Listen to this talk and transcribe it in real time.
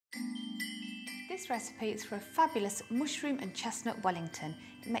This recipe is for a fabulous mushroom and chestnut Wellington.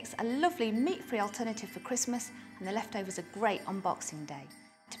 It makes a lovely meat-free alternative for Christmas, and the leftovers are great on Boxing Day.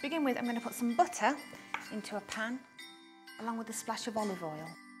 To begin with, I'm going to put some butter into a pan, along with a splash of olive oil.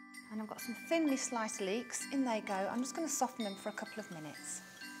 And I've got some thinly sliced leeks. In they go. I'm just going to soften them for a couple of minutes.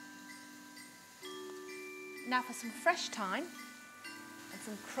 Now for some fresh thyme and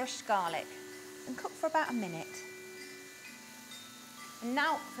some crushed garlic, and cook for about a minute. And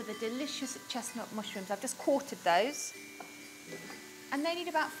now for the delicious chestnut mushrooms. I've just quartered those. And they need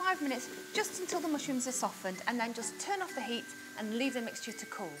about 5 minutes, just until the mushrooms are softened, and then just turn off the heat and leave the mixture to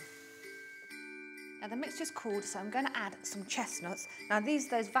cool. Now the mixture's cooled, so I'm going to add some chestnuts. Now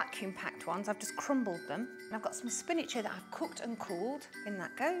those vacuum packed ones, I've just crumbled them. And I've got some spinach here that I've cooked and cooled, in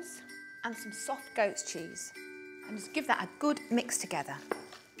that goes. And some soft goat's cheese. And just give that a good mix together.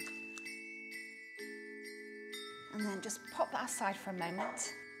 And then just pop that aside for a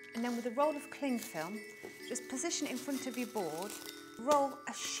moment. And then with a roll of cling film, just position it in front of your board, roll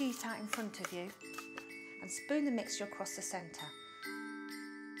a sheet out in front of you, and spoon the mixture across the centre.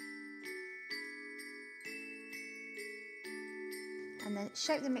 And then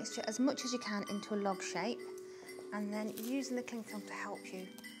shape the mixture as much as you can into a log shape, and then using the cling film to help you,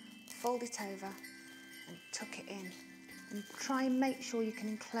 fold it over and tuck it in. And try and make sure you can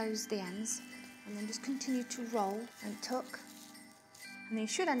enclose the ends. And then just continue to roll and tuck. And then you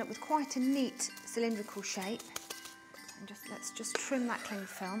should end up with quite a neat cylindrical shape. And let's just trim that cling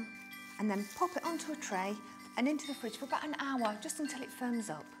film. And then pop it onto a tray and into the fridge for about an hour, just until it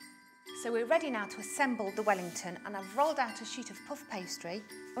firms up. So we're ready now to assemble the Wellington, and I've rolled out a sheet of puff pastry,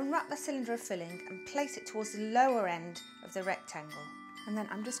 unwrap the cylinder of filling and place it towards the lower end of the rectangle. And then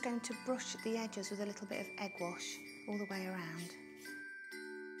I'm just going to brush the edges with a little bit of egg wash all the way around.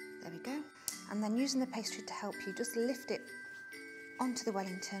 There we go. And then using the pastry to help you, just lift it onto the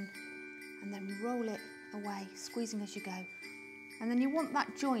Wellington and then roll it away, squeezing as you go. And then you want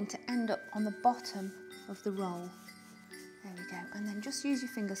that joint to end up on the bottom of the roll. There we go. And then just use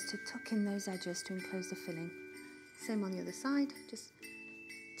your fingers to tuck in those edges to enclose the filling. Same on the other side, just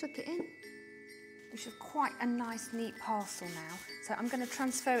tuck it in. Which is quite a nice, neat parcel now. So I'm going to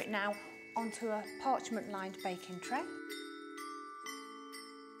transfer it now onto a parchment-lined baking tray.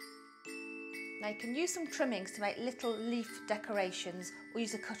 Now you can use some trimmings to make little leaf decorations, or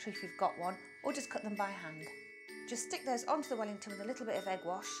use a cutter if you've got one, or just cut them by hand. Just stick those onto the Wellington with a little bit of egg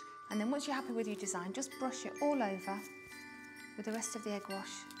wash, and then once you're happy with your design, just brush it all over with the rest of the egg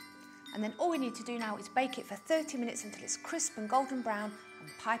wash. And then all we need to do now is bake it for 30 minutes until it's crisp and golden brown and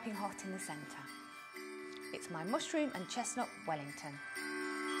piping hot in the centre. It's my mushroom and chestnut Wellington.